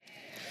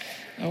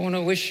I want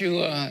to wish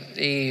you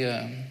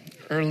a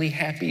early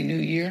Happy New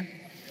Year.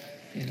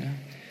 You know,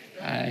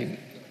 I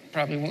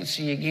probably won't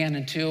see you again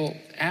until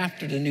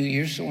after the New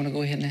Year, so I want to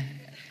go ahead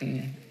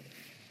and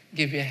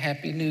give you a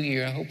Happy New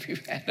Year. I hope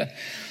you've had a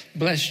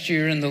blessed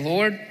year in the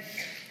Lord.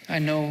 I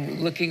know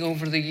looking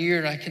over the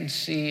year, I can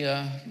see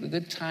the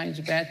good times,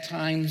 bad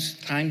times,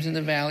 times in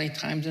the valley,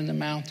 times in the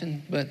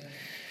mountain, but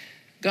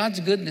God's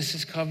goodness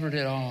has covered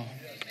it all.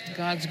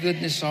 God's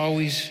goodness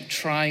always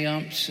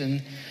triumphs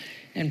and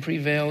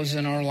prevails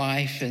in our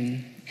life,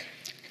 and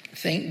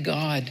thank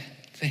God.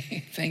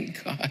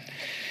 Thank God.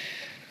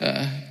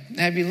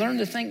 Have you learned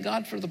to thank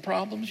God for the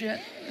problems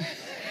yet?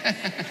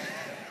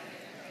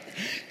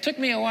 Took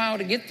me a while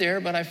to get there,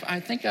 but I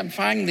think I'm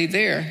finally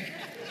there.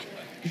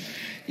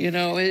 You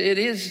know, it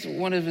is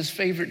one of his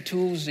favorite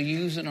tools to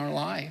use in our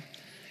life.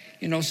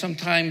 You know,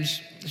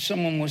 sometimes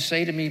someone will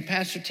say to me,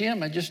 Pastor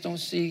Tim, I just don't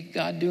see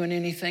God doing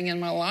anything in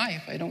my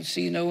life. I don't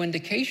see no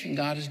indication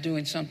God is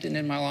doing something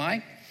in my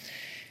life.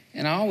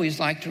 And I always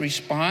like to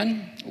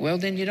respond, well,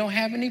 then you don't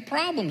have any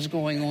problems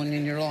going on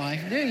in your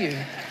life, do you?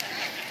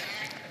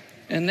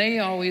 And they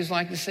always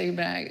like to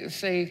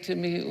say to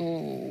me,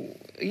 oh,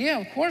 yeah,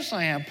 of course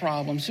I have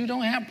problems. Who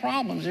don't have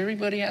problems?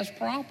 Everybody has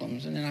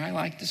problems. And then I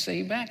like to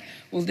say back,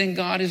 well, then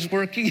God is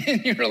working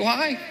in your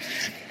life,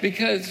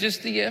 because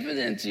just the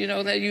evidence, you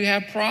know, that you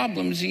have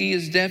problems, he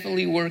is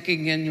definitely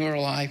working in your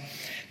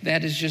life.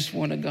 That is just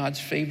one of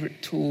God's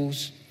favorite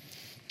tools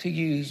to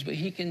use. But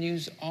he can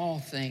use all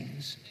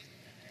things,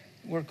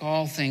 work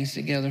all things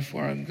together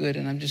for our good.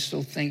 And I'm just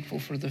so thankful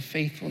for the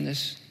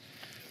faithfulness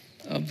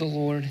of the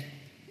Lord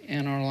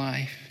in our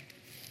life.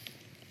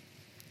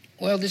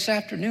 Well, this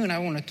afternoon, I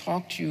want to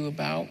talk to you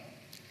about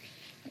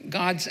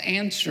God's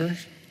answer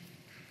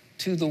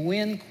to the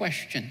when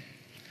question.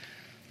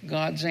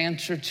 God's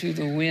answer to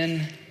the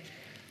when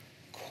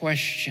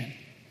question.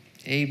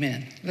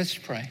 Amen. Let's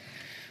pray.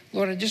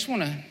 Lord, I just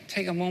want to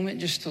take a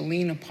moment just to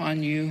lean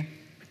upon you.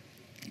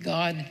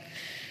 God,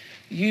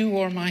 you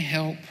are my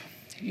help.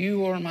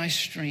 You are my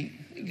strength,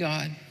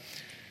 God.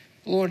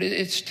 Lord,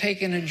 it's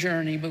taken a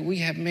journey, but we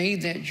have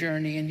made that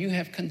journey, and you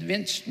have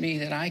convinced me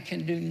that I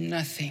can do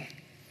nothing.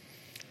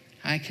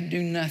 I can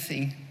do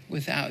nothing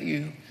without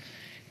you,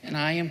 and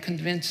I am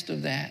convinced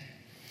of that.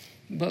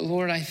 But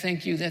Lord, I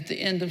thank you that the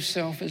end of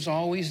self is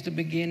always the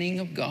beginning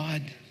of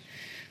God.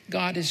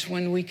 God is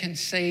when we can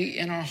say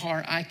in our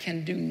heart, I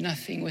can do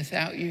nothing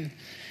without you,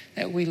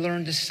 that we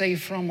learn to say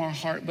from our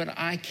heart, but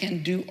I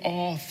can do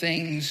all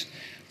things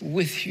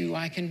with you.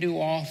 I can do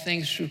all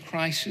things through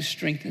Christ who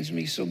strengthens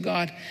me. So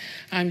God,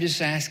 I'm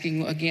just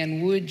asking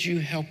again, would you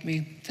help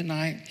me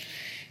tonight?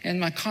 And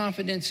my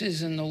confidence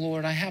is in the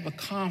Lord. I have a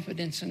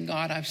confidence in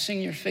God. I've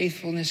seen your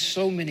faithfulness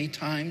so many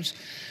times,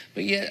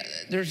 but yet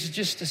there's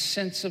just a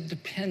sense of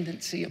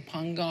dependency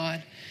upon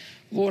God.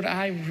 Lord,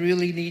 I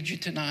really need you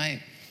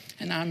tonight.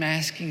 And I'm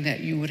asking that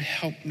you would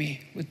help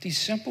me with these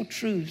simple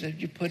truths that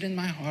you put in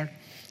my heart,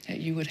 that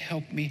you would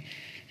help me.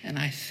 And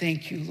I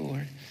thank you,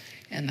 Lord.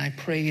 And I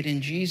pray it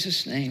in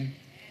Jesus' name.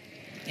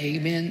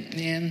 Amen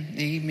and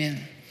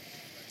amen.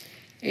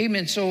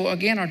 Amen. So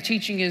again, our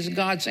teaching is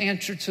God's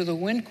answer to the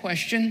when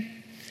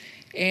question.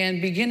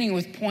 And beginning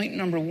with point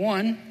number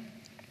 1,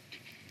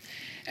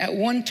 at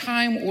one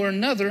time or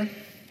another,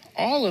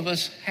 all of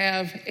us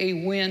have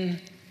a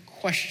when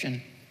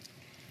question.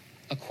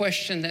 A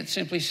question that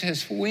simply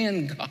says,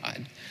 when,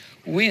 God?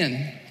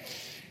 When?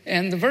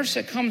 And the verse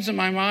that comes to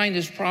my mind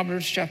is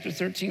Proverbs chapter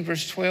 13,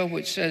 verse 12,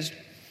 which says,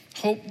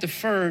 hope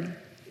deferred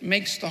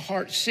makes the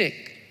heart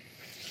sick.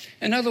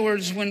 In other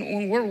words,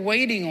 when we're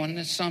waiting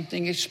on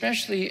something,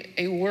 especially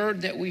a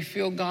word that we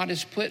feel God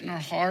has put in our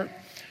heart,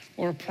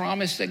 or a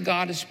promise that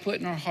God has put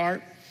in our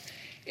heart,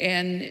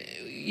 and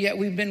yet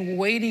we've been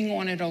waiting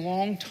on it a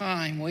long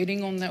time,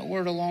 waiting on that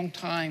word a long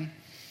time,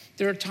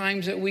 there are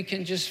times that we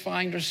can just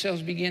find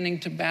ourselves beginning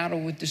to battle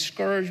with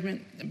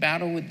discouragement,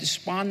 battle with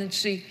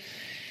despondency,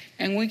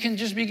 and we can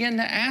just begin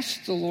to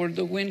ask the Lord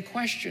the when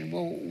question.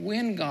 Well,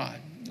 when, God?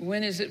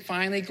 When is it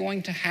finally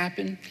going to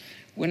happen?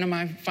 When am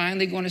I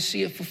finally going to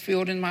see it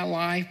fulfilled in my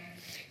life?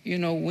 You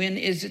know, when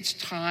is its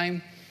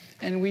time?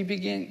 And we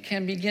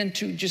can begin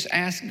to just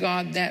ask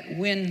God that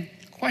when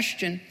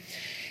question.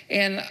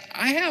 And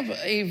I have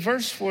a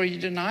verse for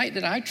you tonight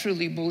that I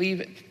truly believe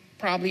it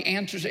probably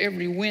answers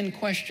every when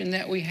question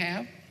that we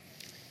have.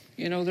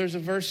 You know, there's a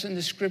verse in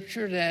the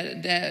scripture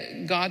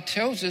that God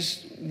tells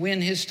us when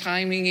his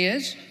timing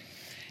is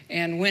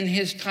and when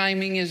his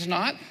timing is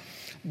not.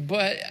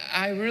 But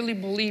I really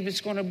believe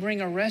it's going to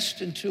bring a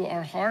rest into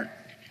our heart.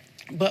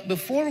 But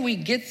before we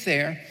get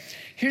there,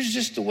 here's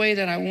just the way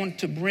that I want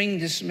to bring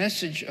this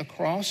message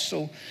across.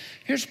 So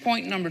here's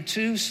point number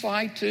 2,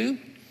 slide 2.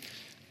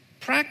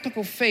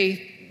 Practical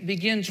faith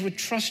begins with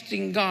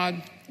trusting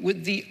God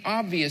with the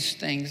obvious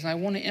things. And I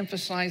want to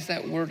emphasize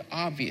that word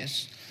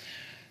obvious.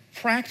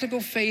 Practical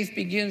faith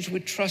begins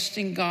with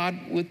trusting God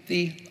with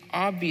the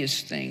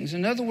obvious things.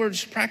 In other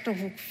words,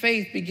 practical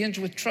faith begins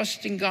with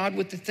trusting God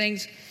with the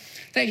things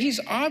that he's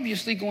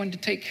obviously going to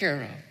take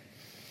care of.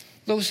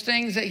 those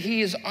things that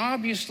he is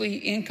obviously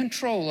in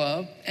control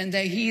of and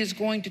that he is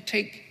going to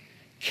take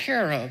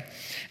care of.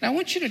 Now, I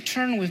want you to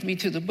turn with me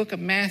to the book of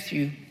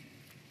Matthew,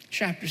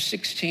 chapter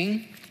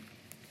 16.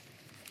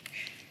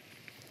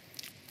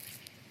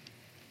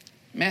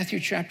 Matthew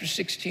chapter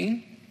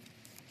 16.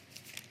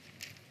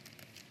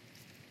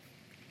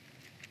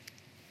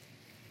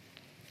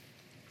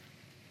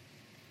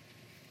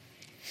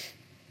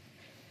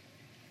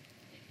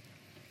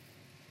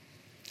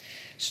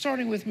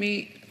 Starting with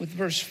me with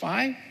verse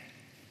 5.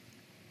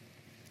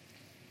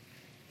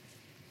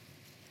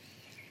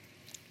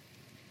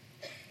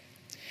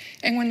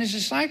 And when his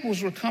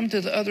disciples were come to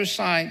the other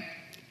side,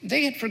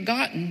 they had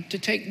forgotten to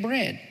take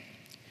bread.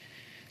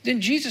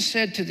 Then Jesus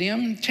said to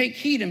them, "Take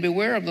heed and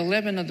beware of the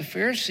leaven of the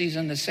Pharisees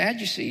and the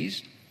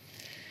Sadducees."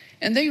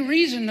 And they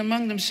reasoned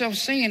among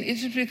themselves, saying,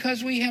 "Is it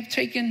because we have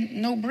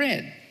taken no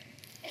bread?"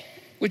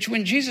 Which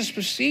when Jesus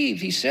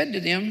perceived, he said to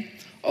them,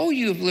 "O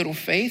you of little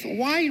faith,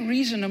 why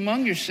reason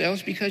among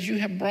yourselves because you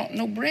have brought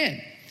no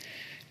bread?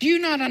 Do you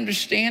not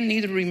understand,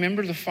 neither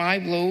remember the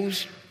 5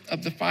 loaves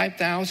of the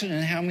 5,000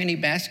 and how many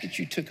baskets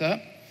you took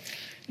up?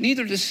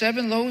 Neither the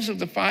 7 loaves of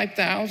the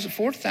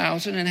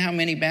 4,000 and how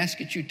many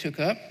baskets you took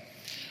up?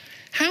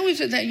 How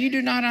is it that you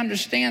do not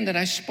understand that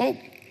I spoke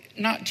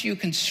not to you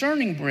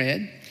concerning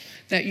bread,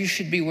 that you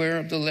should beware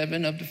of the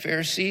leaven of the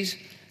Pharisees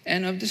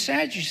and of the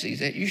Sadducees?"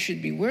 That you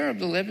should beware of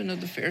the leaven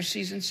of the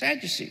Pharisees and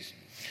Sadducees.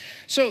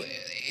 So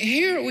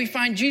here we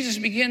find Jesus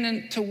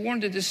beginning to warn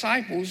the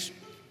disciples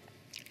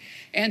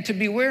and to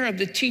beware of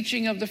the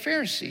teaching of the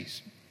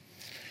Pharisees.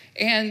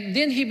 And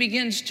then he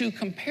begins to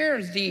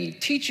compare the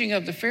teaching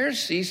of the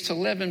Pharisees to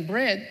leavened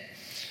bread.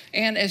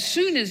 And as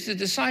soon as the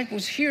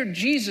disciples hear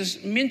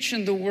Jesus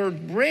mention the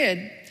word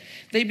bread,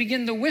 they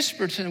begin to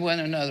whisper to one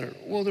another,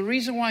 "Well, the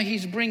reason why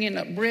he's bringing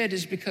up bread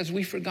is because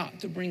we forgot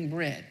to bring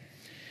bread."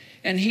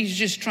 And he's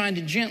just trying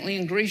to gently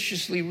and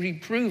graciously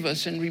reprove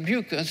us and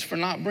rebuke us for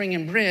not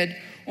bringing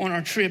bread on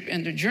our trip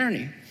and the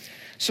journey.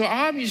 So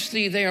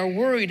obviously they are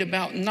worried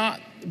about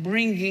not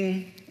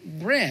bringing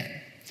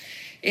bread.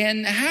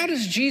 And how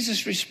does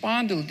Jesus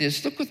respond to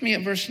this? Look with me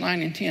at verse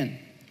 9 and 10.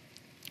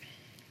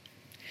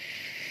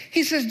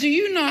 He says, "Do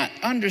you not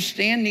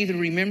understand, neither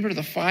remember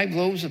the 5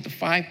 loaves of the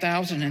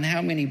 5,000 and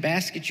how many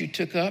baskets you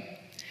took up?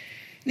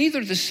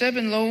 Neither the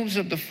 7 loaves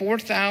of the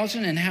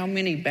 4,000 and how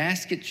many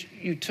baskets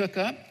you took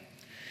up?"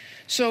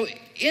 So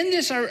in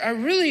this, I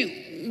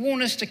really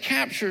want us to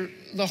capture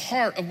the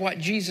heart of what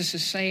Jesus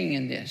is saying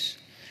in this.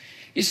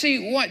 You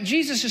see, what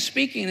Jesus is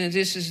speaking in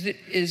this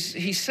is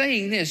he's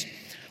saying this: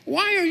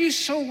 why are you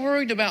so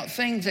worried about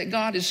things that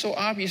God is so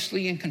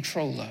obviously in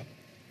control of?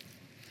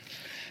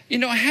 You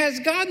know, has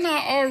God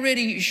not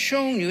already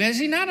shown you, has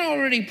he not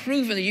already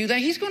proven to you that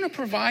he's going to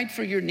provide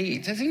for your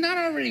needs? Has he not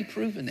already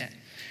proven that?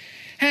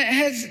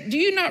 Do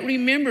you not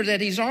remember that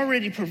he's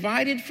already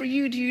provided for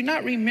you? Do you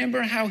not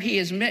remember how he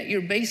has met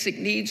your basic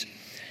needs?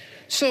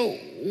 So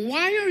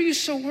why are you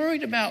so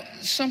worried about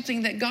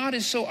something that God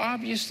is so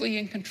obviously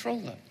in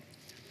control of?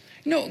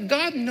 No,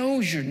 God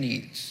knows your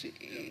needs.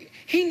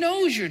 He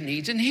knows your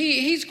needs, and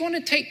he's going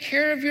to take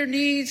care of your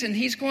needs, and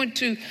he's going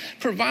to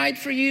provide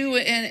for you,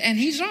 and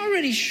he's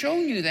already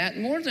shown you that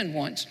more than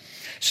once.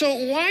 So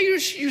why are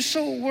you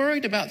so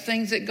worried about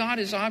things that God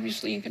is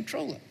obviously in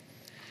control of?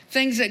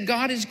 Things that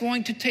God is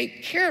going to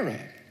take care of.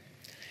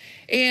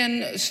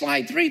 And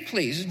slide 3,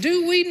 please.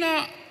 Do we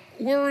not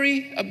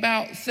worry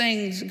about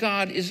things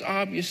God is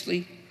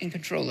obviously in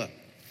control of?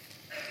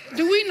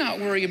 Do we not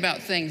worry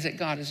about things that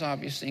God is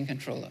obviously in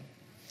control of?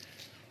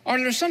 Are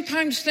there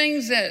sometimes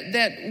things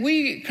that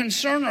we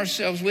concern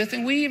ourselves with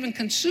and we even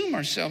consume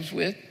ourselves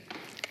with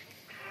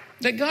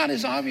that God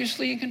is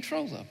obviously in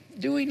control of?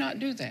 Do we not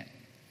do that?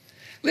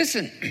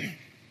 Listen,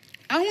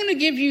 I want to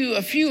give you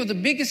a few of the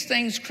biggest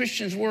things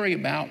Christians worry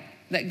about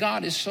that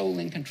God is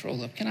solely in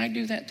control of. Can I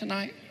do that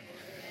tonight?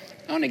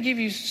 I want to give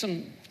you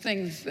some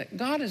things that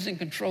God is in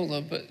control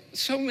of, but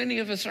so many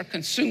of us are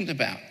consumed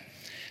about.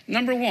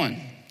 Number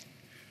 1,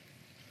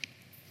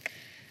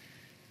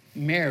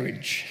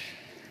 marriage.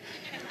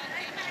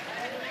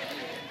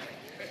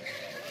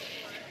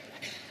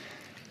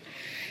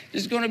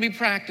 It's going to be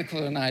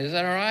practical tonight. Is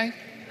that all right?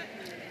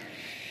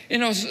 You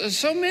know,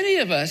 so many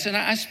of us, and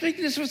I speak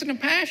this with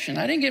compassion.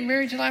 I didn't get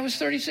married till I was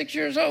 36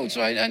 years old,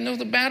 so I know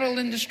the battle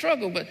and the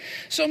struggle. But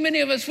so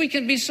many of us, we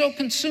can be so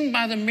consumed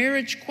by the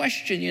marriage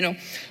question. You know,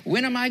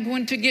 when am I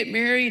going to get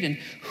married? And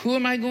who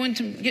am I going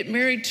to get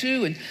married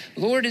to? And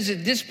Lord, is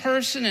it this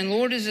person? And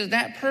Lord, is it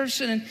that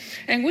person?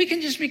 And we can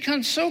just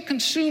become so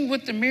consumed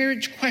with the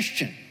marriage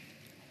question.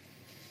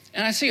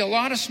 And I see a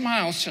lot of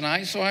smiles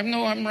tonight, so I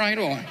know I'm right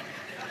on.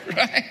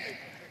 Right?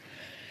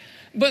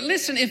 But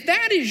listen, if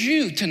that is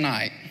you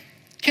tonight,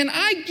 can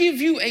I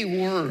give you a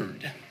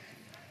word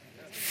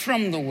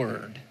from the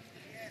Word?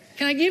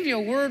 Can I give you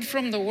a word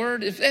from the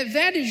Word? If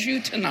that is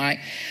you tonight,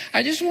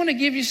 I just want to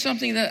give you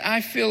something that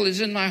I feel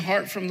is in my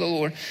heart from the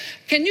Lord.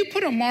 Can you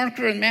put a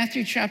marker in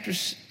Matthew chapter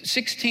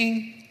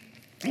 16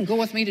 and go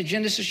with me to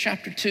Genesis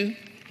chapter 2?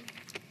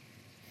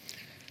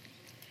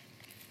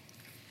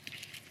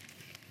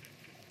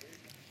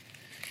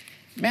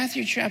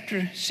 Matthew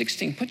chapter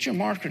 16. Put your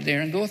marker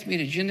there and go with me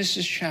to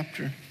Genesis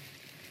chapter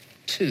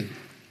 2.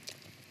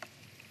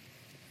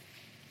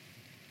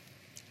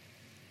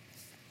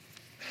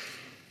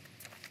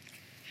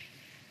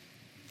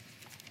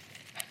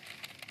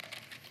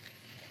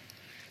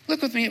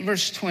 Look with me at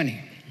verse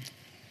 20.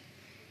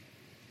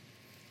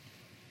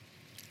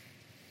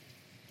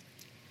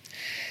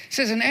 It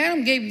says, and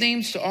Adam gave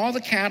names to all the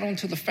cattle and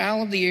to the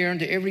fowl of the air and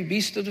to every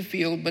beast of the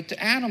field, but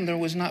to Adam there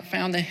was not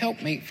found a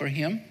helpmate for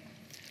him.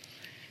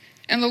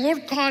 And the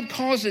Lord God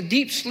caused a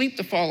deep sleep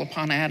to fall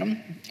upon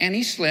Adam, and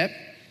he slept.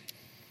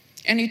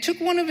 And he took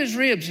one of his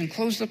ribs and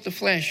closed up the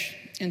flesh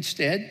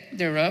instead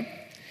thereof.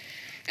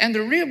 And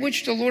the rib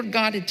which the Lord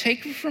God had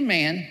taken from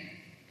man,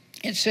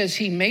 it says,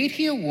 he made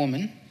a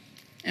woman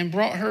and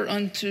brought her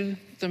unto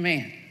the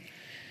man.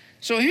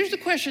 So here's the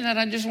question that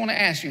I just want to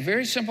ask you.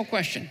 Very simple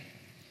question.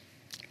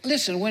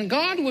 Listen, when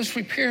God was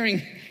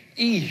preparing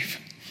Eve,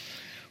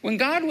 when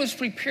God was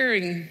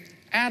preparing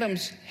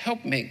Adam's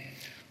helpmate,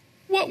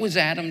 what was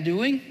Adam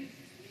doing?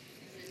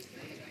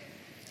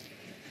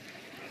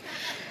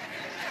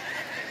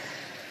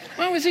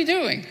 What was he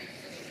doing?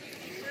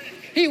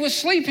 He was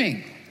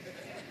sleeping.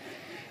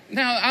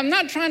 Now, I'm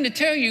not trying to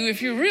tell you,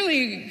 if you're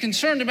really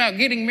concerned about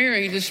getting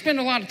married, to spend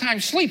a lot of time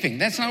sleeping.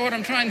 That's not what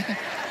I'm trying to...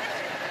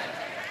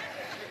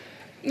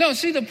 No,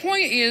 see, the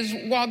point is,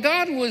 while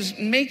God was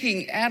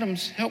making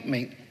Adam's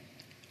helpmate,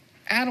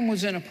 Adam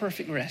was in a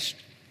perfect rest.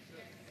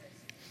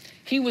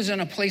 He was in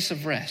a place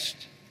of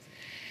rest.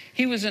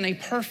 He was in a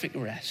perfect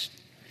rest.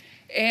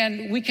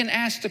 And we can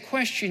ask the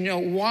question,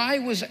 why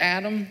was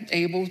Adam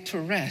able to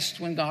rest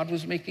when God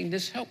was making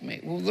this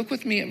helpmate? Well, look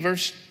with me at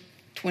verse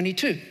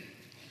 22. It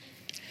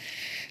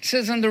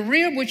says, and the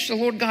rib which the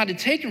Lord God had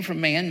taken from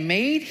man,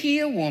 made he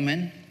a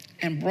woman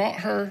and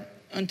brought her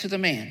unto the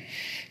man.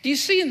 Do you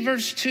see in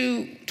verse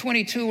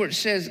 22 where it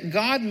says,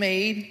 God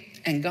made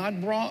and God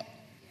brought?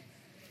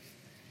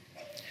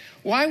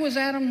 Why was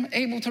Adam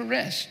able to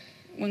rest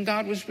when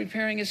God was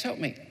preparing his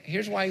helpmate?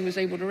 Here's why he was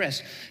able to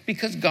rest.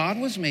 Because God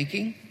was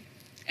making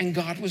and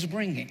God was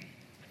bringing.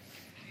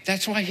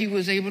 That's why he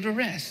was able to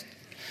rest.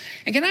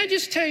 And can I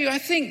just tell you, I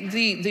think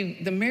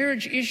the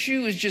marriage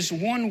issue is just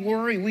one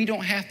worry we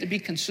don't have to be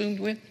consumed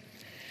with.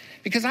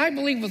 Because I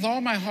believe with all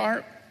my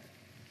heart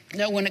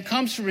that when it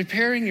comes to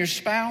preparing your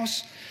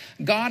spouse,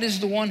 God is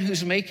the one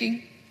who's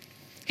making.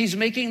 He's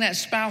making that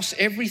spouse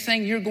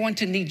everything you're going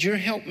to need your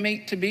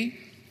helpmate to be.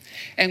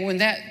 And when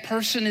that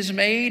person is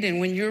made and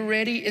when you're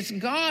ready, it's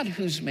God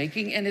who's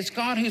making, and it's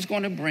God who's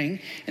going to bring,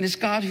 and it's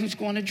God who's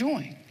going to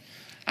join.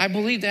 I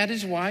believe that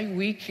is why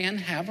we can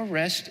have a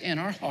rest in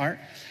our heart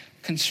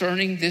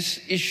concerning this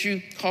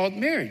issue called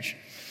marriage.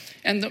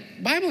 And the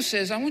Bible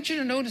says, I want you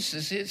to notice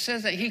this, it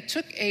says that he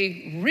took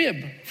a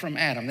rib from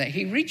Adam, that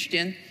he reached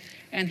in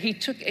and he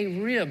took a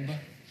rib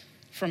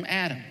from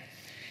Adam.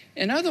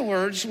 In other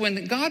words,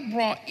 when God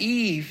brought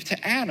Eve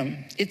to Adam,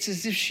 it's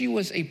as if she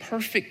was a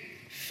perfect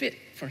fit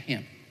for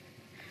him.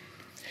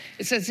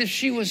 It's as if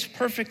she was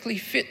perfectly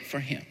fit for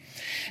him.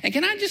 And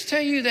can I just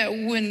tell you that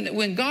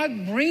when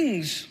God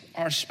brings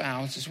our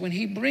spouses, when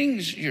he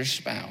brings your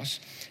spouse,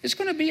 it's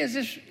going to be as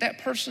if that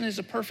person is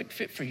a perfect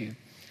fit for you.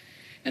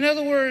 In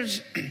other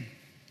words,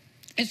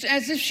 it's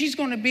as if she's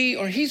going to be,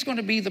 or he's going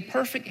to be, the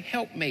perfect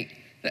helpmate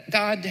that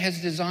God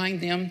has designed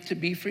them to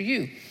be for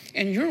you.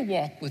 And your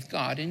walk with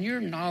God, and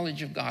your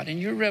knowledge of God, and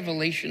your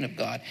revelation of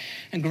God,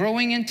 and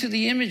growing into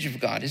the image of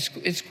God,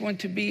 it's going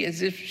to be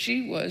as if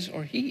she was,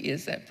 or he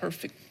is, that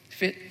perfect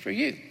fit for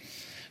you.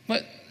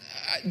 But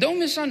don't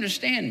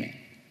misunderstand me.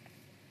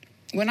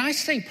 When I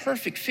say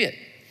perfect fit,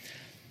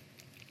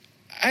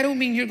 I don't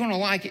mean you're going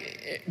to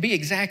be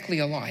exactly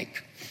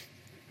alike.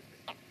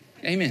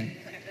 Amen.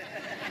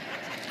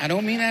 I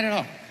don't mean that at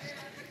all.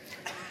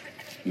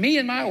 Me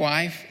and my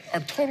wife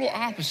are total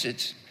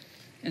opposites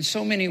in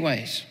so many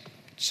ways.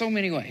 So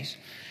many ways.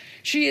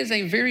 She is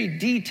a very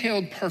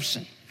detailed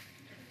person.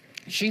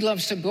 She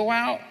loves to go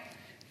out,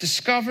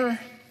 discover,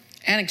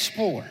 and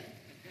explore.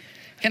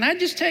 Can I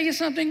just tell you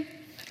something?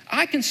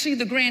 I can see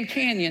the Grand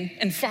Canyon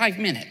in 5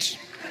 minutes.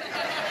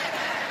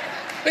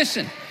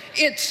 Listen,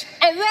 it's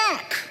a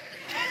rock.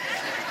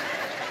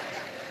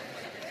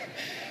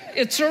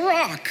 It's a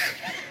rock.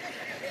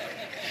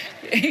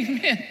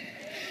 Amen.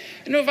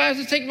 If I was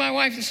to take my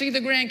wife to see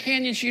the Grand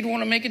Canyon, she'd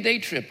want to make a day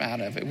trip out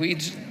of it.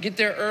 We'd get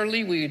there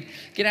early. We'd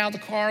get out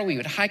of the car. We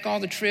would hike all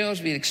the trails.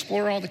 We'd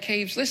explore all the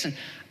caves. Listen,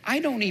 I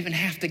don't even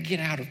have to get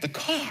out of the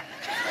car.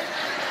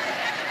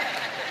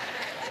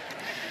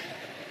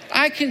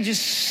 I can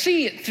just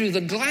see it through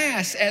the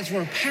glass as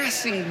we're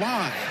passing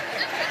by.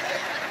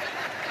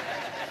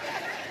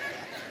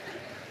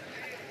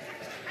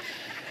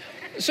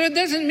 So it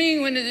doesn't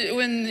mean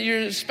when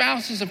your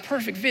spouse is a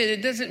perfect fit,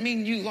 it doesn't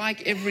mean you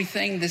like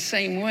everything the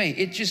same way.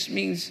 It just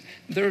means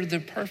they're the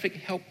perfect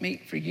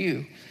helpmate for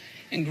you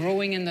in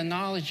growing in the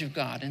knowledge of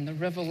God and the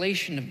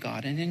revelation of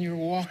God and in your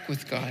walk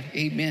with God.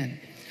 Amen.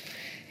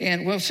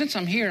 And well, since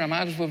I'm here, I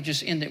might as well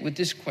just end it with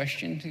this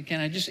question.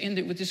 Can I just end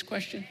it with this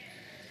question?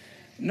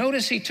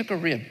 Notice he took a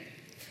rib.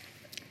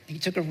 He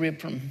took a rib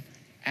from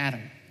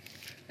Adam.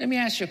 Let me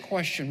ask you a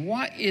question.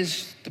 What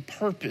is the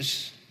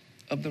purpose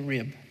of the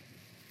rib?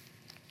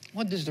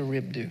 What does the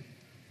rib do?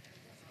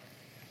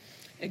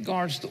 It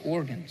guards the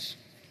organs,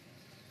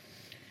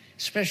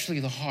 especially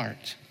the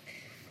heart.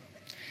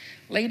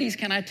 Ladies,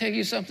 can I tell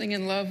you something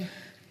in love?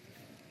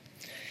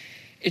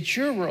 It's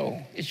your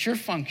role, it's your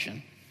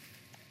function,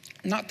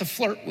 not to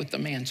flirt with the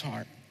man's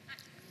heart,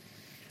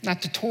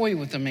 not to toy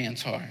with the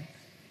man's heart,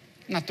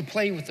 not to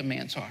play with the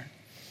man's heart.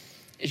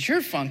 It's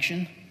your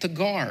function to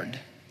guard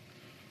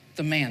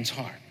the man's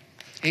heart.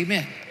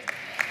 Amen.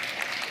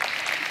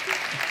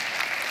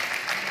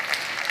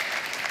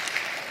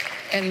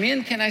 And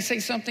men, can I say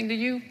something to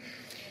you?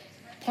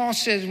 Paul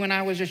says, when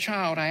I was a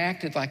child, I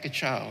acted like a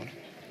child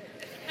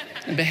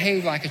and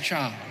behaved like a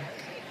child.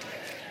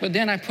 But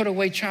then I put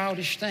away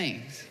childish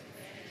things.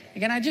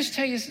 And can I just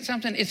tell you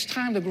something? It's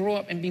time to grow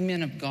up and be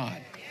men of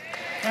God,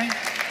 right?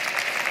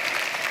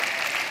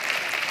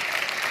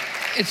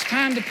 It's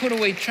time to put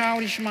away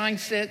childish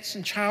mindsets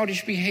and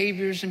childish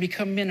behaviors and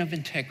become men of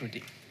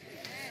integrity.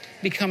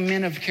 Become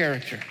men of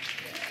character.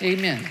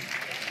 Amen.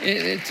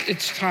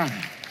 It's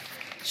time.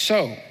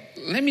 So,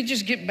 let me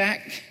just get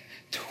back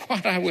to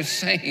what I was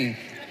saying.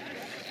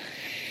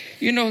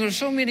 You know, there's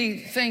so many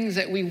things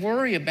that we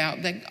worry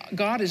about that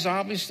God is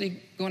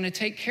obviously going to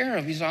take care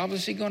of. He's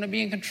obviously going to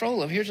be in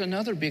control of. Here's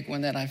another big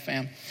one that I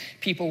found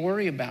people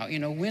worry about. You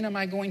know, when am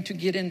I going to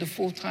get into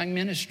full-time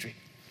ministry?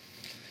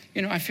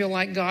 You know, I feel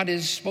like God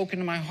has spoken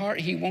to my heart.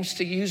 He wants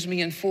to use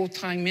me in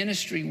full-time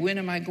ministry. When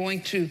am I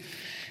going to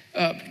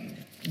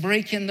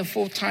break into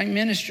full-time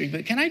ministry?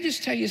 But can I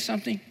just tell you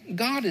something?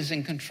 God is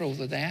in control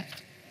of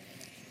that.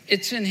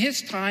 It's in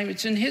his time,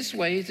 it's in his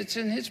ways, it's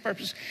in his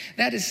purpose.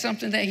 That is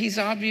something that he's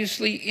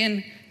obviously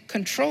in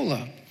control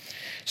of.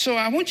 So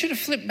I want you to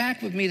flip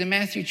back with me to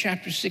Matthew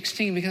chapter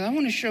 16, because I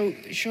want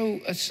to show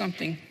us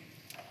something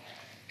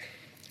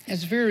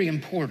that's very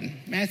important.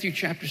 Matthew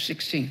chapter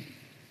 16.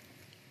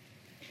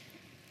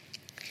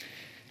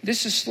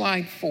 This is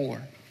slide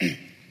 4.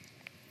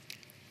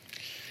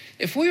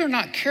 If we are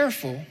not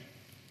careful,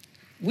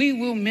 we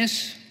will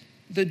miss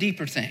the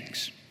deeper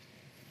things.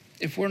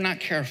 If we're not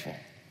careful.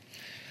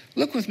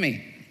 Look with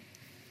me,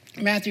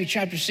 Matthew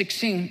chapter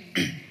 16.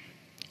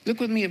 Look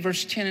with me at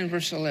verse 10 and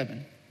verse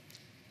 11.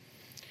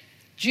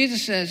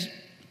 Jesus says,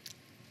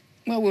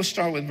 well, we'll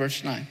start with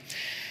verse 9.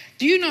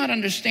 Do you not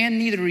understand,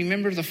 neither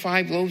remember the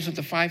 5 loaves of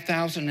the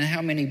 5,000 and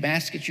how many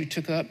baskets you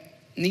took up?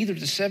 Neither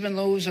the 7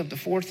 loaves of the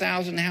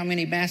 4,000 and how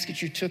many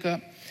baskets you took up?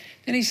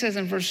 Then he says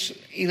in verse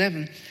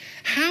 11,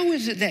 how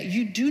is it that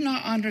you do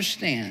not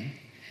understand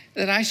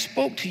that I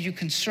spoke to you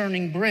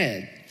concerning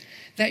bread,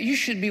 that you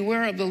should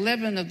beware of the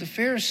leaven of the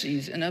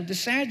Pharisees and of the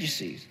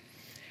Sadducees?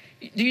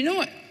 Do you know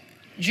what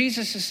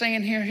Jesus is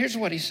saying here? Here's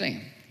what he's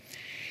saying.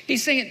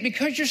 He's saying,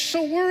 because you're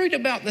so worried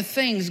about the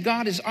things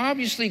God is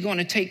obviously going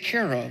to take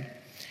care of,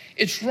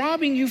 it's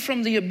robbing you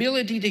from the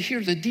ability to hear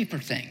the deeper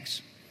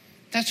things.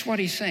 That's what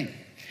he's saying.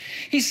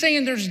 He's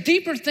saying there's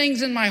deeper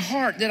things in my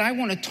heart that I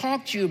want to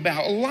talk to you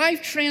about,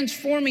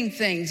 life-transforming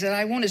things that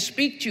I want to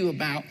speak to you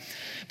about.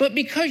 But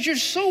because you're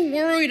so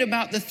worried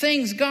about the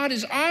things God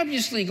is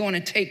obviously going to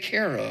take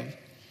care of,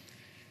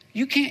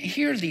 you can't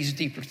hear these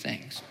deeper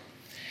things.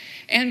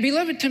 And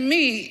beloved, to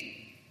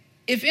me,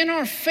 if in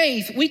our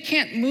faith we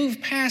can't move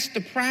past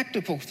the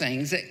practical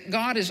things that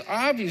God is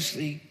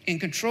obviously in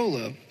control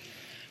of,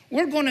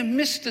 we're going to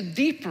miss the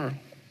deeper,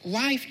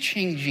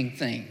 life-changing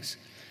things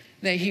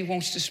that he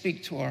wants to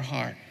speak to our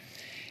heart.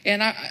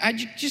 And I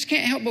just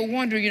can't help but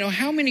wonder, you know,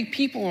 how many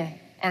people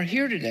are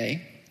here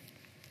today,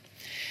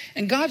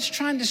 and God's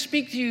trying to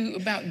speak to you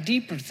about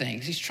deeper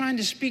things. He's trying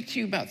to speak to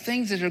you about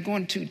things that are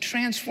going to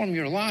transform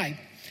your life.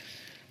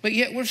 But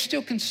yet we're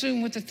still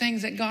consumed with the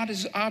things that God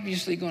is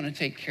obviously going to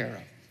take care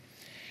of.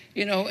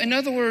 You know, in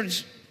other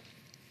words,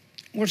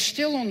 we're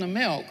still on the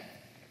milk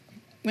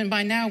when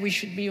by now we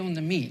should be on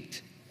the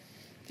meat.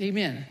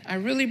 Amen. I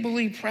really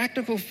believe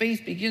practical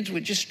faith begins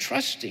with just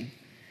trusting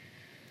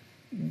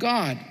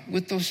God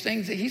with those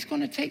things that he's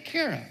going to take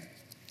care of.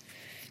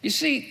 You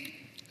see,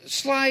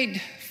 slide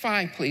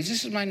 5, please.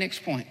 This is my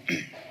next point.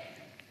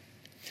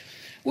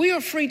 We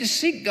are free to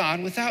seek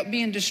God without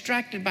being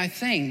distracted by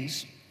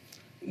things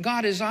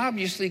God is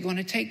obviously going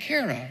to take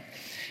care of.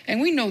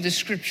 And we know this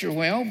scripture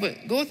well,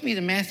 but go with me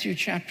to Matthew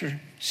chapter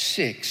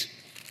 6.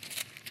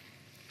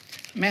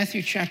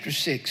 Matthew chapter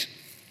 6.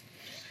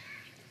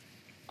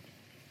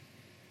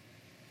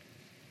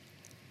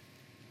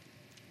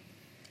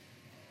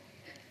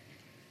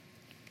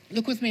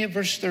 Look with me at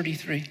verse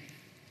 33.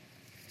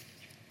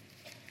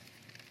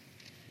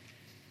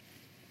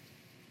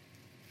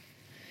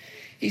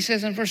 He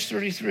says in verse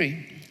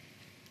 33,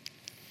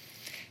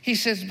 he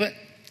says, but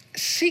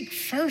seek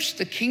first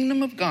the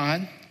kingdom of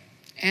God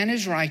and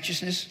his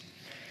righteousness,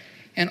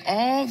 and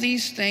all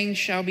these things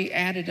shall be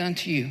added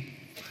unto you.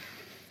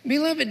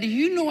 Beloved, do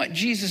you know what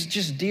Jesus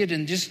just did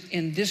in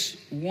this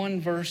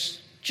one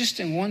verse? Just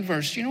in one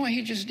verse. You know what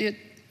he just did?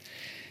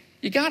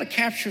 You got to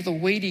capture the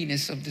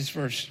weightiness of this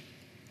verse.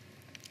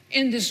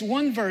 In this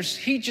one verse,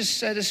 he just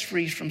set us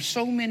free from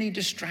so many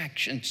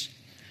distractions,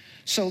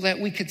 so that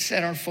we could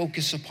set our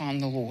focus upon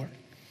the Lord.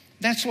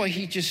 That's what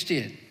he just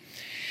did.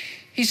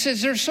 He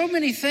says there's so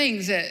many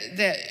things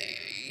that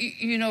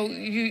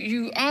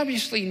you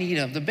obviously need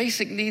of, the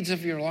basic needs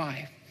of your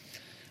life.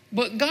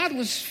 But God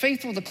was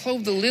faithful to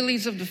clothe the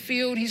lilies of the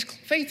field. He's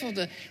faithful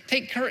to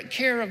take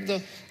care of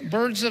the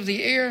birds of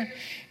the air.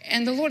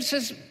 And the Lord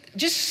says,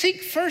 just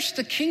seek first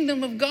the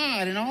kingdom of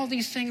God, and all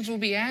these things will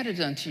be added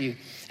unto you.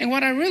 And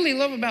what I really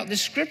love about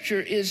this scripture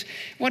is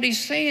what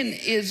he's saying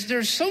is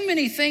there's so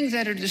many things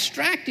that are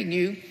distracting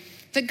you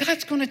that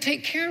God's going to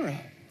take care of.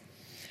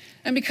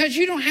 And because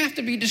you don't have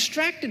to be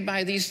distracted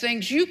by these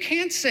things, you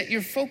can set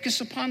your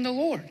focus upon the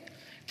Lord,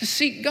 to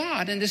seek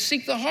God and to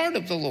seek the heart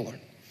of the Lord.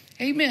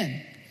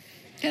 Amen.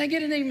 Can I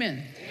get an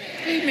amen?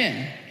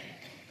 Amen.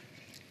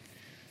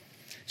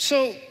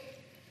 So,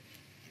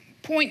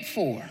 point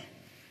 4.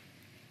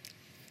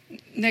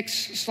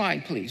 Next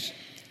slide, please.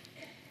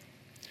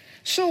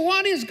 So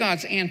what is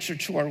God's answer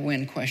to our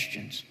when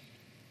questions?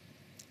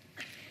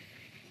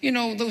 You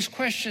know, those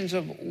questions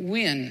of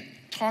when,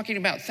 talking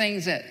about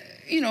things that,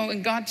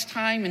 in God's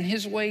time and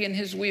his way and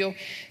his will,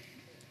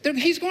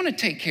 he's going to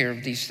take care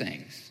of these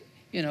things.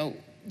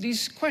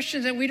 These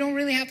questions that we don't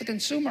really have to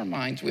consume our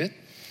minds with,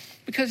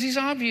 because he's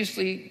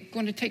obviously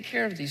going to take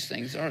care of these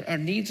things, our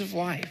needs of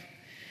life.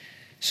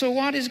 So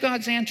what is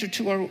God's answer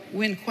to our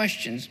when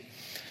questions?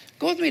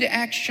 Go with me to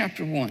Acts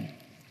chapter 1.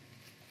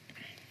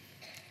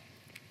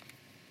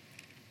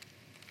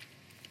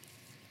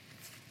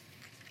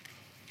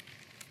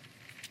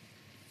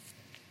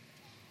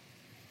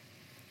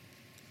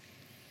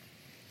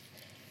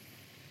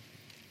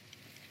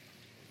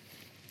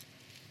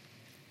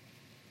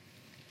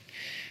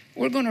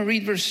 We're going to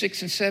read verse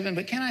 6 and 7,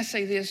 but can I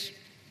say this?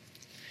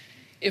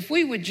 If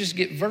we would just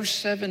get verse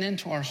 7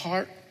 into our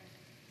heart,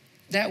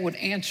 that would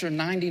answer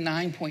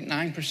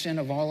 99.9%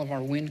 of all of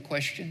our when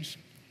questions.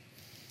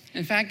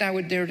 In fact, I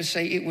would dare to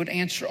say it would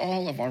answer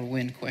all of our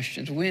when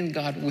questions. When,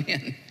 God,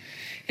 when?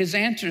 His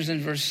answer is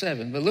in verse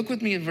 7. But look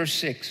with me at verse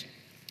 6.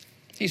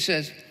 He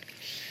says,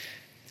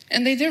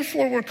 and they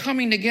therefore were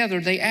coming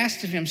together. They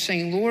asked of him,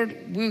 saying,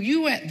 Lord, will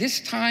you at this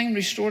time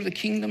restore the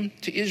kingdom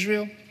to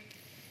Israel?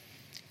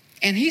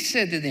 And he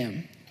said to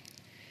them,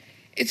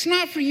 it's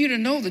not for you to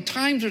know the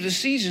times or the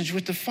seasons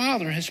which the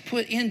Father has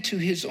put into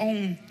his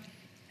own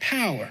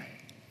power.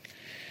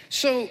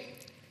 So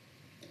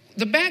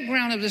the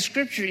background of the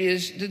scripture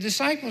is the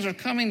disciples are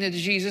coming to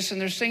Jesus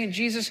and they're saying,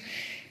 Jesus,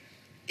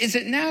 is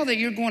it now that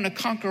you're going to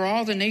conquer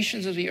all the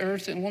nations of the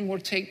earth and one more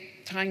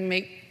time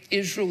make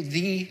Israel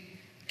the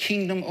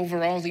kingdom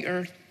over all the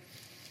earth?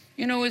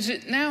 Is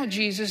it now,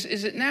 Jesus,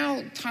 is it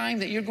now time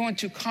that you're going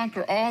to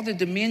conquer all the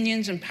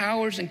dominions and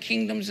powers and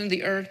kingdoms in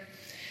the earth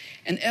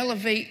and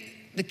elevate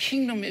the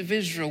kingdom of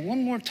Israel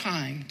one more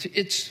time to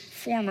its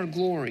former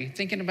glory?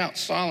 Thinking about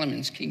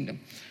Solomon's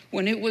kingdom,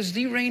 when it was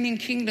the reigning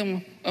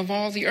kingdom of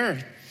all the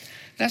earth.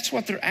 That's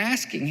what they're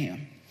asking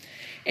him.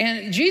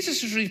 And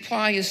Jesus'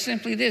 reply is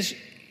simply this,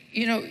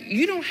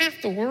 you don't have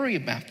to worry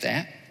about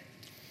that.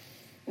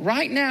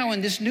 Right now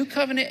in this new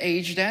covenant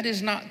age, that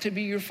is not to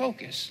be your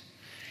focus.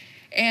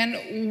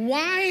 And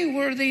why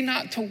were they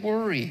not to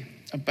worry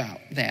about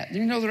that?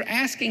 They're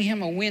asking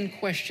him a when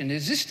question.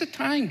 Is this the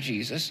time,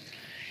 Jesus?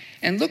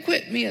 And look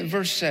with me at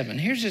verse 7.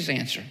 Here's his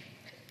answer.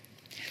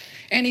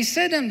 And he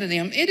said unto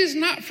them, it is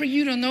not for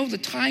you to know the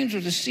times or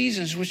the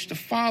seasons which the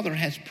Father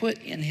has put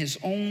in his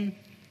own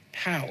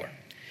power.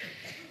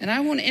 And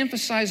I want to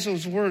emphasize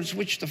those words,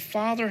 which the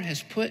Father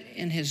has put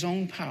in his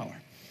own power.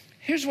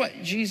 Here's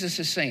what Jesus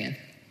is saying.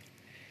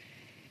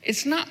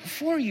 It's not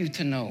for you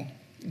to know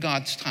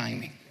God's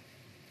timing.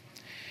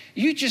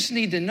 You just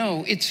need to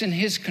know it's in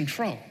his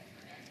control.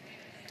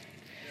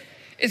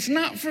 It's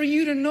not for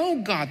you to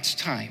know God's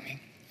timing.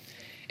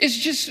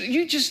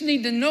 You just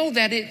need to know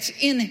that it's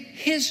in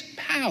his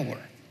power.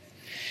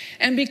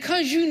 And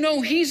because you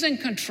know he's in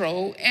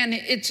control and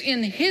it's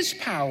in his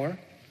power,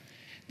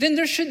 then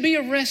there should be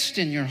a rest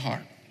in your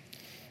heart.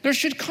 There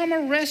should come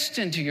a rest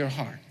into your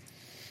heart.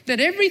 That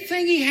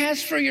everything he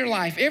has for your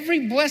life,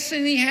 every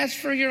blessing he has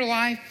for your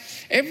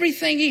life,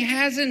 everything he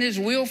has in his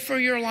will for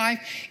your life,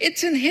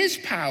 it's in his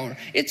power.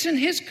 It's in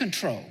his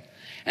control.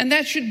 And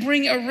that should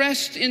bring a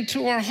rest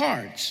into our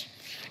hearts.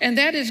 And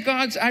that is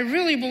I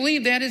really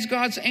believe that is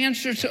God's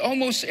answer to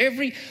almost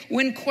every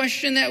when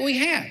question that we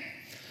have.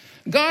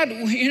 God,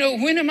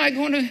 when am I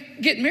going to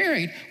get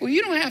married? Well,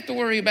 you don't have to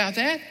worry about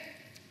that.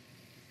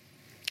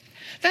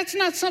 That's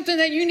not something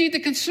that you need to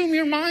consume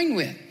your mind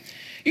with.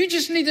 You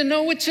just need to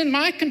know it's in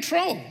my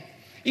control.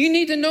 You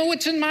need to know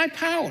it's in my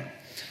power.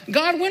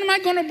 God, when am I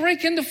going to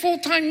break into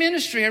full-time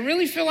ministry? I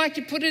really feel like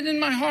you put it in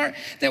my heart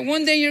that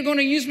one day you're going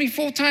to use me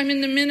full-time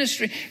in the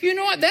ministry. You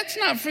know what? That's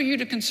not for you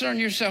to concern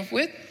yourself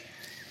with.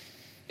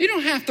 You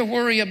don't have to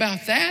worry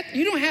about that.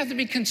 You don't have to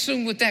be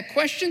consumed with that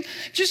question.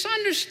 Just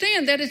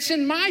understand that it's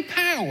in my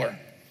power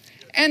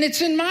and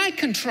it's in my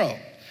control.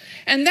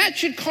 And that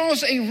should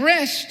cause a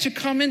rest to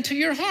come into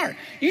your heart.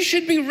 You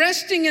should be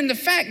resting in the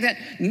fact that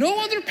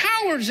no other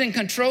power is in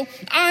control.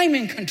 I'm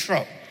in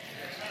control.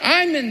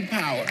 I'm in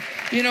power.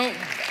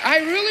 I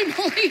really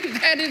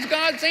believe that is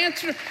God's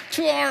answer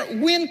to our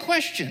when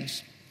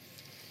questions.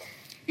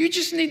 You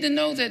just need to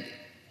know that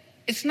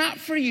it's not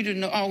for you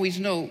to always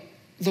know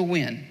the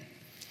when.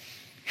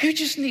 You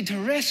just need to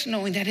rest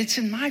knowing that it's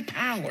in my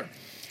power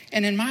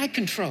and in my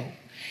control.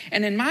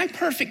 And in my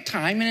perfect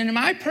time and in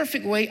my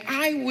perfect way,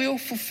 I will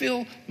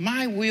fulfill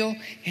my will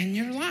in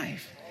your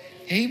life.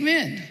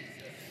 Amen.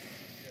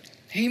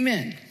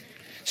 Amen.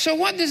 So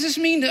what does this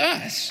mean to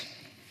us?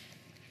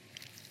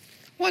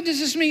 What does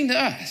this mean to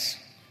us?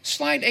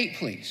 Slide 8,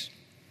 please.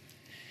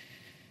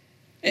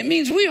 It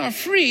means we are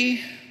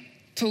free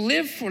to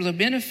live for the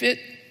benefit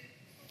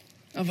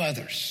of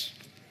others.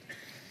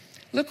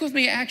 Look with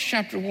me at Acts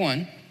chapter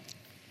 1.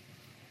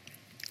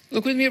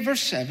 Look with me at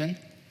verse 7.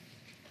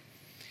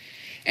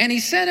 And he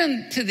said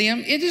unto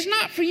them, it is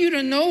not for you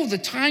to know the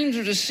times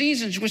or the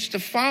seasons which the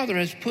Father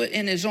has put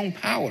in his own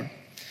power,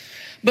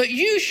 but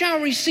you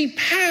shall receive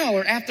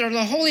power after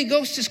the Holy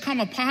Ghost has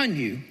come upon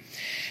you.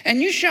 And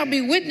you shall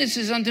be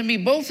witnesses unto me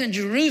both in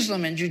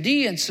Jerusalem and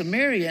Judea and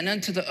Samaria and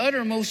unto the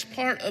uttermost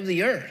part of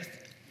the earth.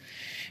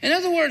 In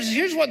other words,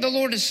 here's what the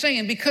Lord is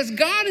saying. Because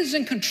God is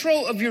in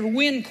control of your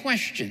when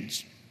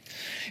questions,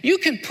 you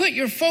can put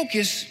your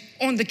focus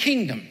on the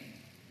kingdom.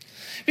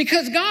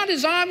 Because God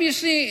is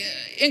obviously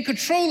in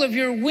control of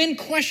your when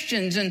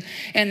questions and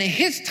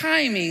his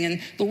timing and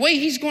the way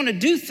he's going to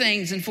do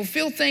things and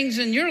fulfill things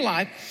in your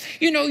life.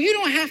 You know, you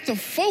don't have to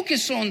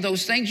focus on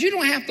those things. You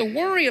don't have to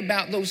worry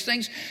about those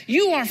things.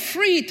 You are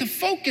free to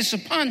focus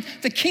upon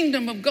the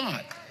kingdom of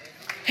God.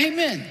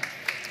 Amen.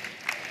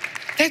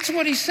 That's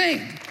what he's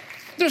saying.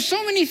 There's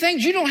so many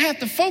things you don't have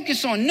to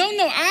focus on. No,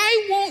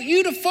 I want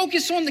you to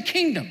focus on the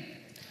kingdom.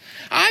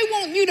 I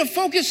want you to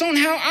focus on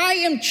how I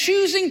am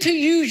choosing to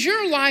use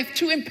your life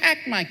to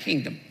impact my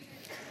kingdom.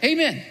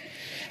 Amen.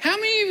 How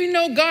many of you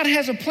know God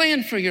has a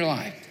plan for your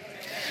life?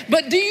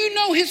 But do you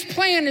know his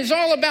plan is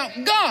all about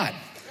God?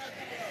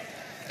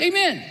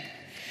 Amen.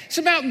 It's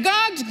about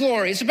God's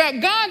glory. It's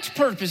about God's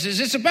purposes.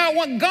 It's about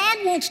what God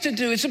wants to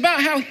do. It's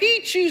about how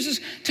he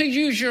chooses to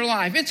use your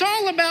life. It's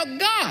all about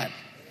God.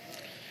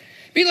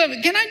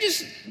 Beloved, can I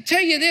just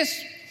tell you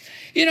this?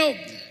 You know,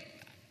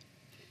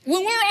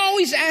 when we're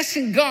always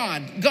asking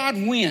God, God,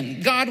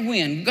 when? God,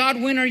 when?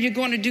 God, when are you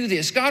going to do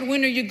this? God,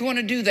 when are you going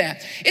to do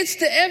that? It's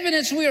the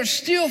evidence we are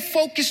still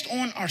focused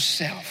on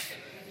ourselves.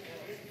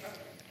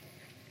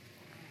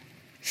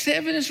 It's the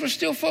evidence we're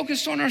still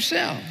focused on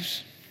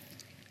ourselves.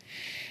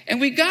 And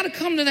we've got to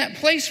come to that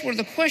place where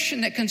the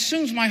question that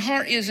consumes my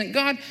heart isn't,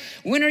 God,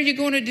 when are you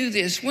going to do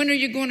this? When are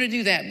you going to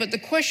do that? But the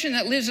question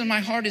that lives in my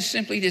heart is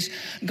simply this: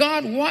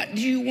 God, what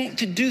do you want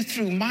to do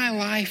through my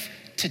life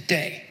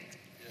today?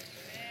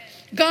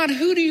 God,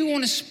 who do you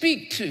want to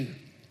speak to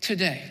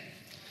today?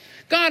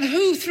 God,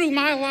 who through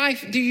my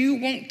life do you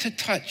want to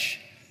touch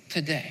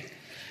today?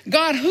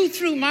 God, who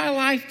through my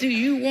life do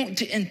you want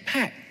to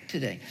impact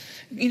today?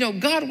 You know,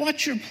 God,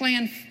 what's your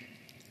plan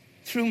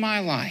through my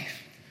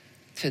life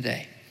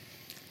today?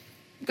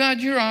 God,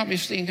 you're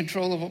obviously in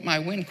control of my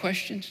when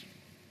questions.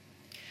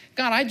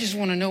 God, I just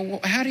want to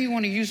know, how do you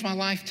want to use my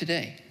life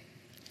today?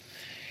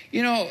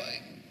 You know,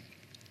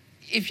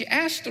 if you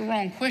ask the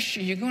wrong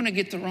question, you're going to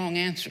get the wrong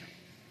answer.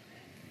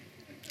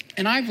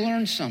 And I've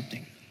learned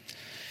something.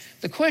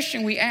 The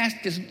question we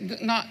ask is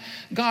not,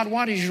 God,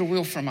 what is your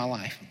will for my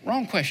life?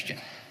 Wrong question.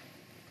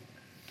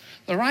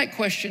 The right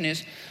question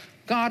is,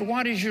 God,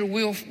 what is your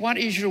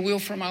will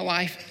for my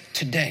life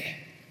today?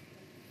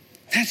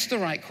 That's the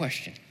right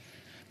question.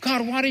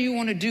 God, what do you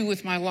want to do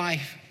with my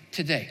life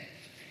today?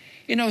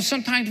 You know,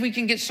 sometimes we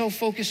can get so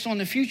focused on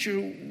the future,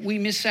 we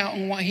miss out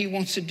on what he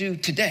wants to do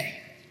today.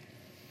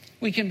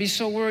 We can be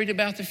so worried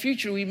about the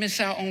future, we miss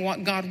out on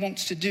what God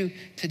wants to do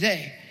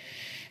today.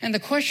 And the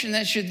question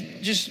that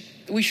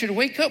we should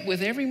wake up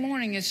with every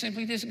morning is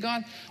simply this: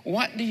 God,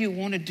 what do you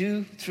want to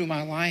do through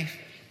my life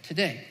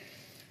today?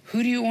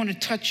 Who do you want to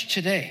touch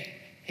today?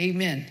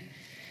 Amen.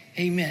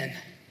 Amen.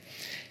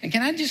 And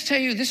can I just tell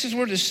you, this is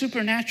where the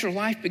supernatural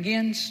life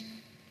begins.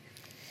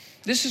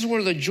 This is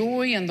where the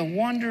joy and the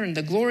wonder and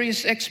the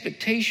glorious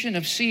expectation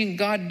of seeing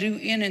God do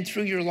in and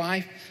through your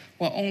life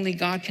what only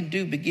God can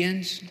do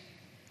begins.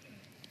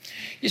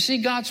 You see,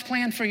 God's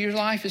plan for your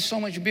life is so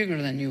much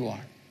bigger than you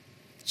are.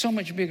 So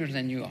much bigger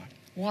than you are.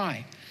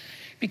 Why?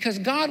 Because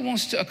God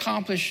wants to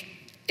accomplish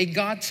a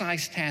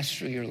God-sized task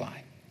through your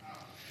life.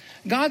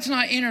 God's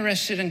not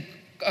interested in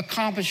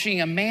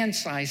accomplishing a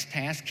man-sized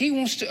task. He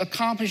wants to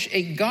accomplish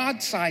a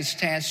God-sized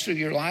task through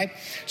your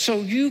life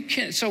so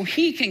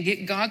he can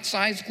get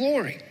God-sized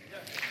glory.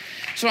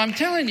 So I'm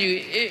telling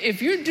you,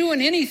 if you're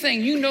doing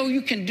anything you know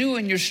you can do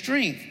in your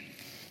strength,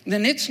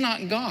 then it's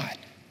not God.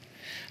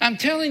 I'm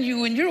telling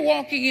you, when you're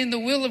walking in the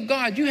will of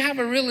God, you have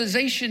a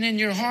realization in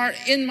your heart,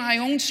 in my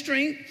own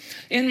strength,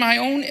 in my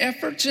own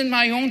efforts, in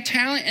my own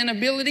talent and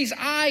abilities,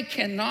 I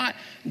cannot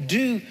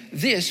do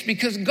this,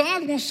 because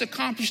God wants to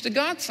accomplish the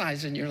God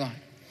size in your life.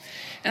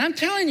 And I'm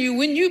telling you,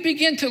 when you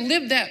begin to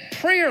live that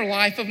prayer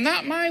life of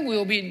not my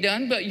will be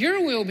done, but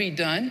your will be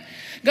done,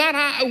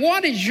 God,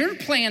 what is your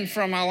plan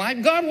for my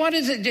life? God, what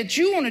is it that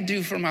you want to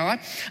do for my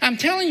life? I'm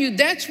telling you,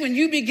 that's when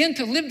you begin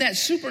to live that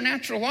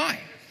supernatural life.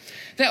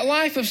 That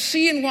life of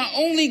seeing what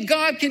only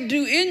God can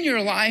do in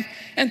your life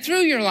and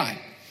through your life.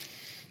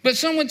 But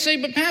some would say,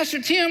 but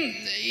Pastor Tim,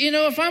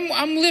 if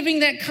I'm living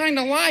that kind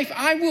of life,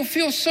 I will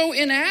feel so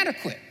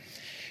inadequate.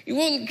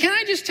 Well, can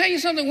I just tell you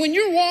something? When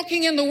you're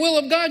walking in the will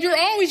of God, you're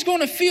always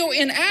going to feel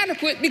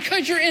inadequate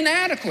because you're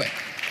inadequate.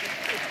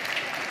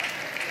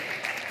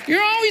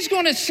 You're always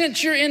going to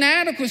sense your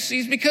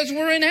inadequacies because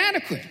we're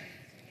inadequate.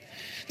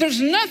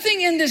 There's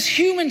nothing in this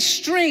human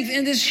strength,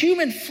 in this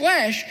human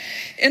flesh,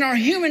 in our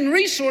human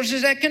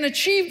resources that can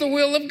achieve the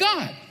will of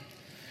God.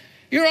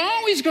 You're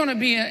always going to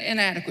be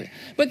inadequate.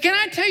 But can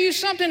I tell you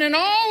something? In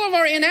all of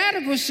our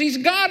inadequacies,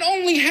 God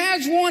only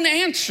has one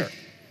answer.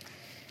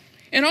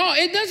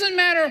 It doesn't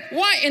matter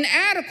what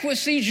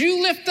inadequacies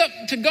you lift up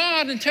to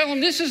God and tell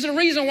him this is the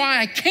reason why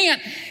I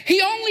can't.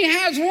 He only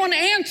has one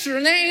answer,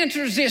 and that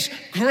answer is this: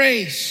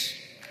 grace.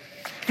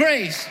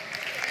 Grace.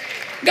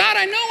 God,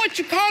 I know what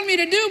you called me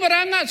to do, but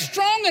I'm not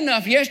strong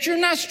enough. Yes, you're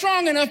not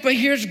strong enough, but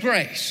here's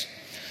grace.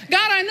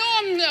 God, I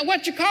know I'm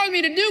what you called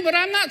me to do, but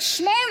I'm not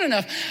smart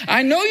enough.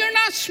 I know you're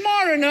not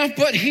smart enough,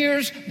 but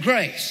here's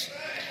grace.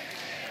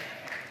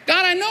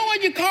 God, I know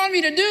what you called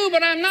me to do,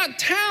 but I'm not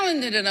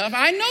talented enough.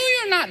 I know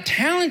you're not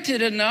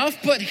talented enough,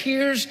 but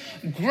here's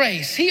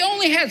grace. He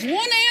only has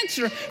one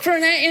answer for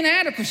an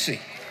inadequacy.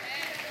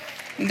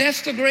 And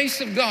that's the grace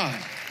of God.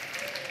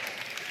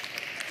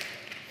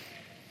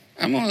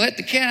 I'm going to let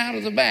the cat out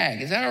of the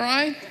bag. Is that all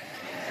right?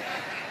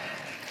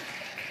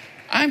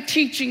 I'm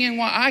teaching in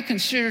what I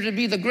consider to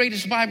be the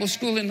greatest Bible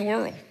school in the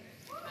world.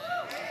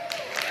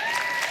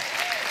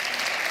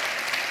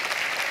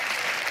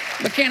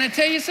 But can I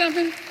tell you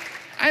something?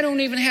 I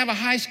don't even have a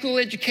high school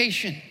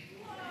education.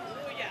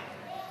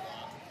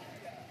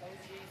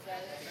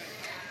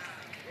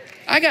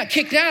 I got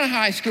kicked out of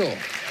high school.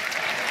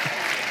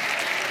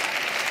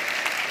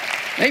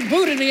 They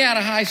booted me out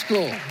of high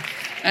school.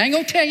 I ain't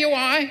going to tell you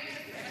why.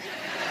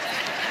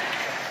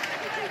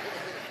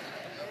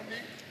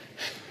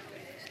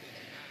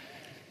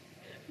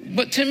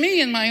 But to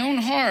me, in my own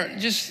heart,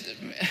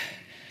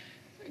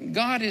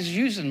 God is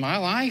using my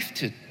life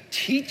to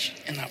teach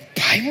in a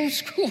Bible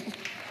school.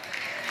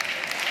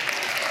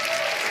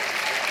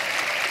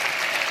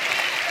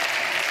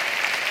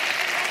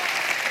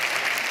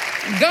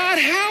 God,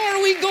 how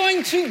are we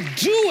going to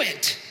do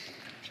it?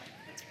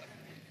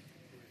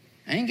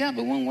 I ain't got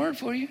but one word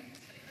for you.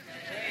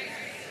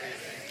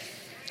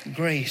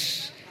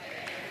 Grace.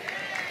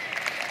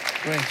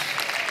 Grace.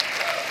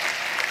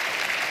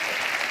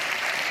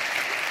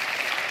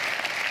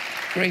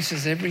 Grace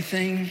is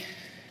everything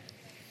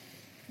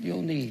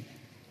you'll need.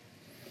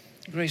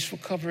 Grace will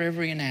cover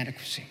every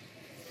inadequacy.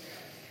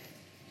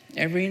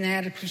 Every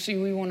inadequacy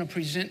we want to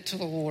present to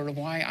the Lord of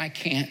why I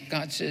can't,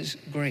 God says,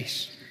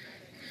 grace.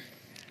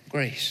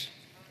 Grace.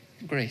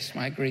 Grace.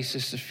 My grace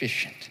is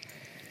sufficient.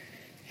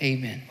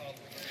 Amen.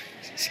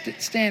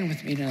 Stand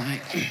with me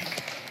tonight.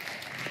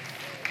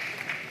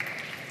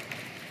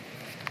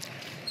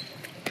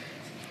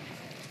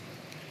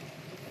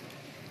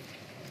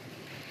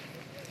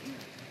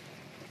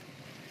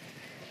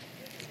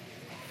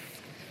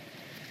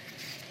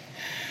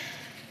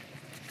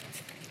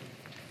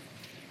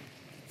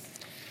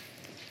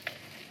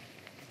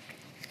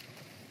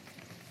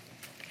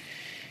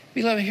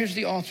 Beloved, here's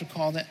the altar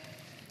call that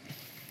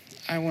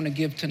I want to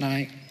give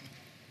tonight.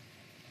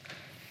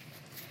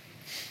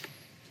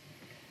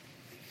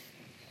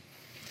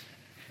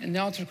 And the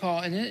altar call,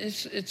 and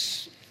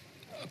it's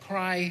a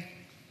cry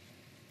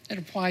that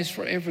applies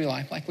for every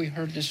life, like we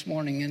heard this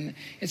morning. And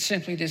it's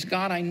simply this: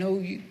 God, I know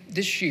you,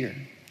 this year,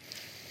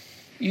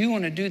 you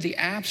want to do the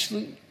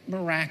absolute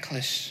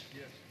miraculous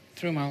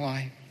through my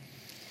life.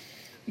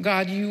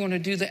 God, you want to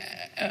do the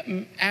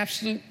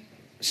absolute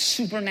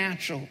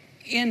supernatural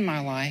in my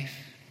life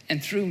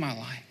and through my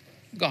life.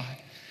 God,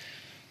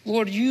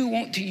 Lord, you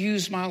want to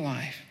use my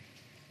life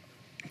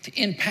to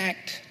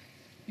impact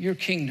your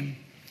kingdom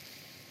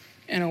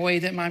in a way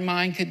that my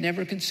mind could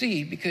never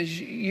conceive, because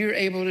you're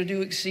able to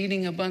do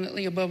exceeding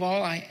abundantly above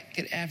all I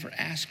could ever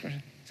ask or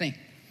think.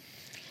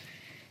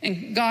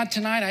 And God,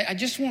 tonight, I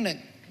just want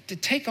to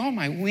take all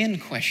my when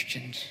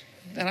questions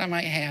that I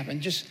might have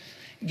and just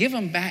give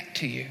them back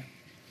to you.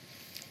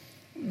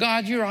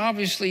 God, you're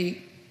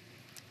obviously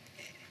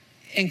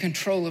in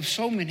control of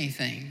so many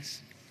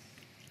things.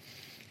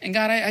 And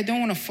God, I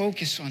don't want to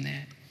focus on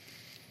that.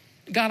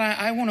 God,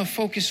 I want to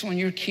focus on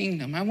your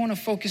kingdom. I want to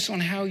focus on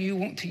how you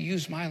want to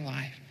use my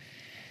life.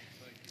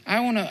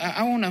 I want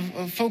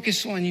to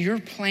focus on your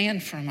plan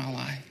for my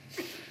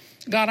life.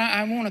 God,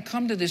 I want to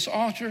come to this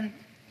altar,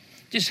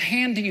 just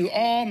hand to you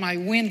all my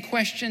when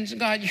questions.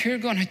 God, you're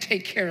going to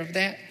take care of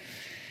that.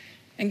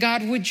 And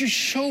God, would you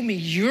show me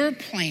your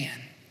plan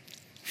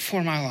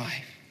for my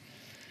life?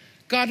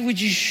 God, would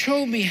you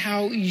show me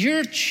how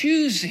you're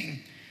choosing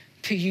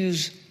to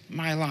use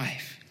my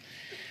life?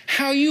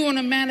 How you want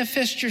to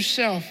manifest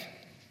yourself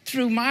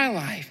through my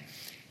life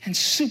in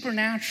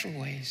supernatural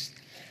ways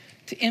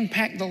to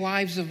impact the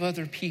lives of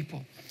other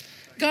people.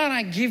 God,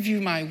 I give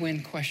you my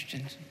when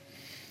questions.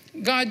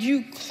 God,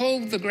 you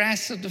clothe the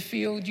grass of the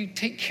field. You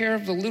take care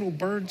of the little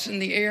birds in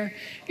the air.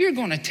 You're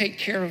going to take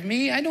care of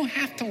me. I don't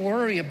have to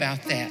worry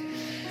about that.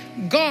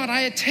 God,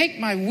 I take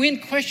my when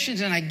questions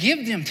and I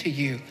give them to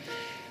you.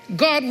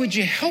 God, would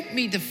you help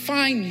me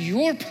define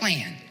your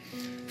plan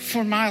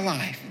for my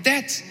life?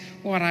 That's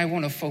what I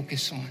want to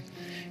focus on,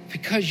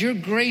 because your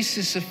grace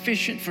is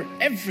sufficient for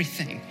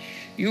everything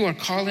you are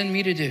calling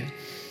me to do.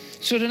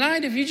 So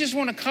tonight, if you just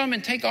want to come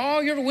and take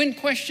all your when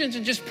questions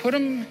and just put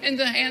them in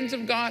the hands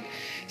of God,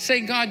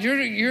 say, God,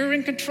 you're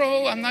in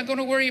control. I'm not going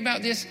to worry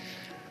about this.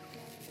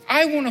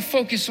 I want to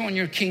focus on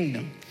your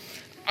kingdom.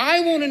 I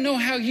want to know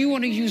how you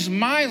want to use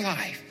my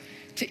life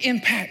to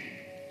impact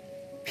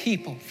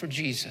people for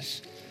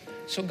Jesus.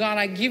 So God,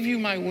 I give you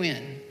my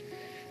when.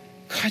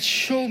 God,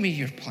 show me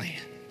your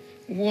plan.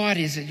 What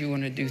is it you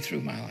want to do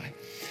through my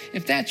life?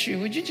 If that's you,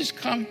 would you just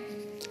come?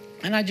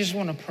 And I just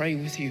want to pray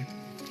with you.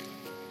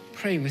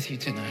 Pray with you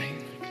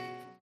tonight.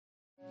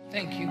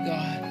 Thank you,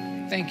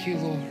 God. Thank you,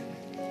 Lord.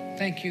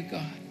 Thank you,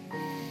 God.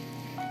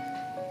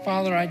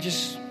 Father, I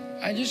just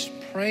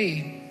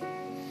pray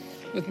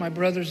with my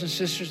brothers and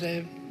sisters that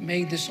have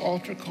made this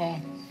altar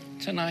call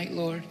tonight,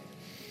 Lord.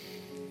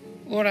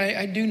 Lord,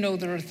 I do know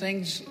there are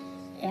things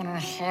on our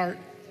heart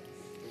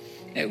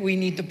that we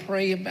need to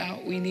pray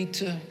about. We need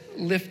to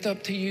lift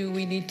up to you.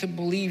 We need to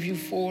believe you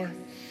for.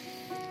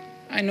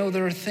 I know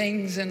there are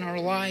things in our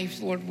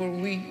lives, Lord, where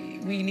we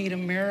need a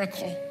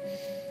miracle,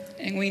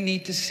 and we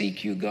need to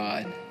seek you,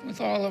 God, with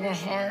all of our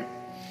heart.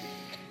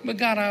 But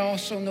God, I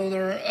also know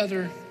there are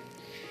other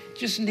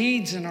just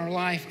needs in our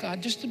life,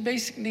 God, just the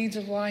basic needs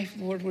of life,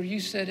 Lord, where you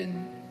said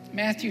in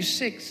Matthew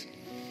 6,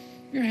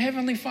 your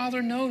heavenly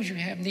Father knows you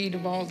have need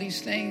of all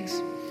these things,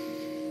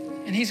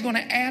 and he's going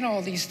to add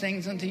all these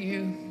things unto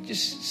you.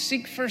 Just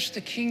seek first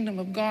the kingdom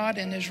of God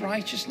and his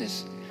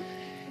righteousness,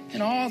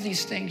 and all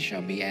these things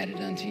shall be added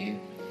unto you.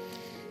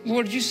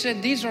 Lord, you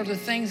said these are the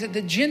things that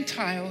the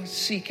Gentiles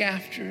seek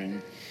after,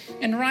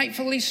 and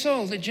rightfully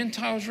so. The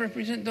Gentiles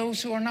represent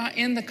those who are not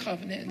in the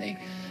covenant.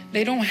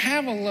 They don't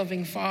have a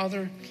loving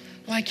Father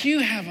like you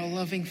have a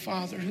loving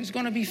Father who's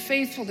going to be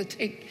faithful to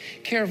take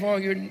care of all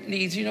your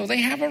needs. You know, they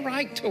have a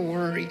right to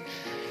worry,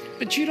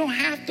 but you don't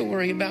have to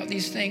worry about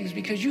these things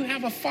because you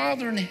have a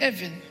Father in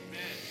heaven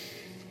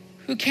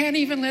who can't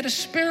even let a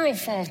sparrow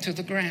fall to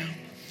the ground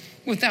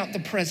without the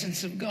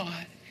presence of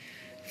God.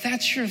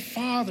 That's your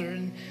Father.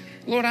 And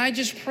Lord, I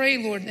just pray,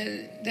 Lord,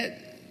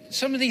 that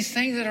some of these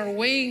things that are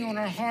weighing on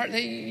our heart,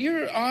 that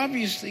you're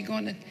obviously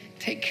going to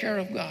take care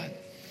of, God.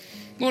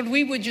 Lord,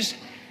 we would just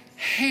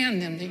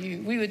hand them to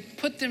you. We would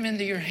put them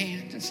into your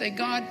hands and say,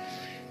 God,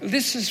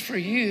 this is for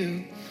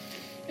you.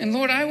 And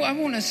Lord, I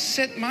want to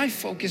set my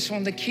focus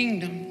on the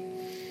kingdom.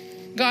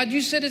 God,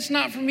 you said it's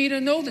not for me to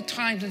know the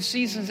times and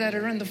seasons that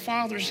are in the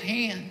Father's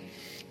hand,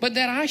 but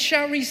that I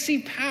shall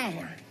receive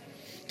power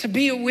to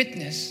be a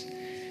witness.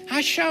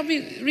 I shall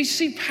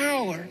receive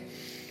power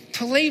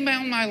to lay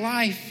down my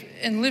life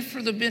and live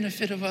for the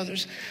benefit of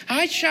others.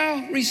 I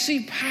shall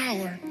receive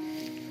power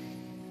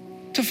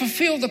to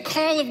fulfill the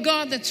call of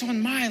God that's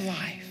on my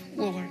life,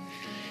 Lord.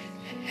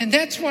 And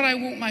that's what I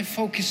want my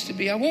focus to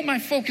be. I want my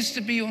focus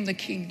to be on the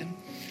kingdom.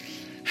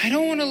 I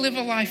don't want to live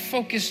a life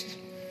focused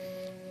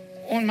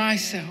on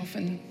myself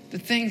and the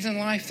things in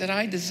life that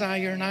I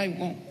desire and I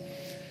want.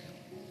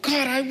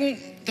 God, I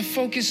want to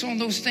focus on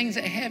those things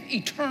that have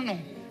eternal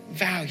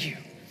value.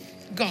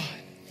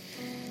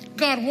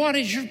 God, what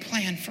is your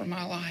plan for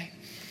my life?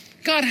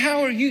 God,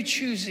 how are you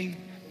choosing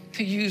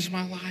to use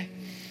my life?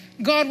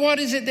 God, what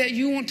is it that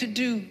you want to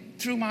do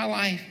through my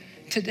life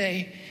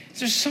today? Is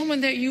there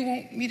someone that you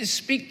want me to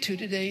speak to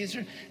today? Is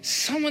there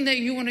someone that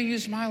you want to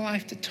use my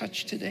life to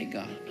touch today,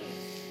 God?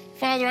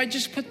 Father, I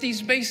just put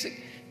these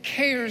basic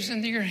cares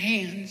into your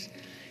hands.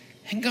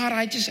 And God,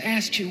 I just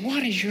ask you,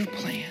 what is your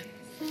plan?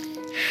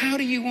 How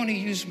do you want to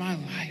use my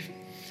life?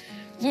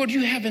 Lord,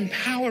 you have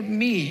empowered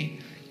me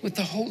with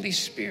the Holy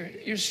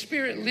Spirit. Your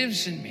Spirit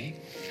lives in me,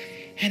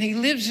 and he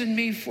lives in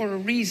me for a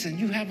reason.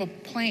 You have a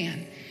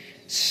plan,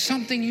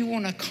 something you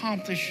want to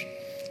accomplish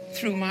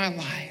through my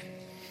life.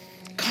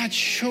 God,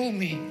 show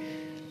me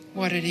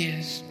what it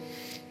is.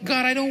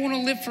 God, I don't want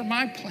to live for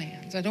my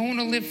plans. I don't want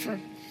to live for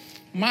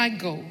my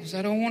goals.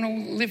 I don't want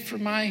to live for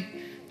my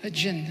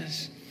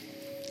agendas.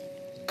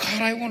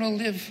 God, I want to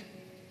live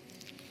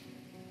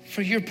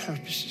for your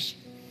purposes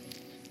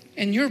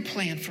and your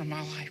plan for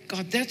my life.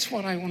 God, that's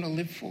what I want to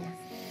live for.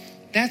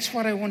 That's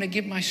what I want to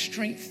give my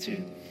strength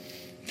to.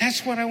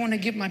 That's what I want to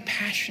give my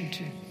passion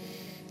to.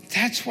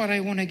 That's what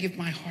I want to give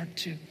my heart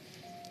to.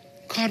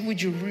 God,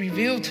 would you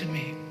reveal to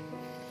me,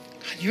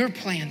 God, your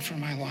plan for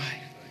my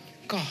life?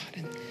 God,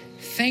 and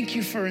thank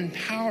you for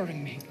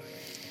empowering me.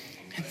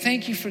 And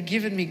thank you for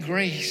giving me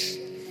grace.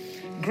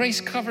 Grace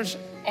covers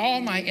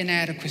all my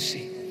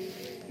inadequacy.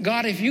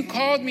 God, if you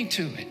called me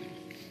to it,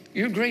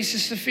 your grace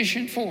is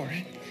sufficient for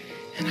it.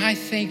 And I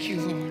thank you,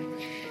 Lord.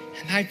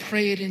 And I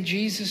pray it in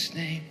Jesus'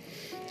 name.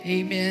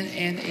 Amen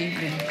and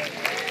amen.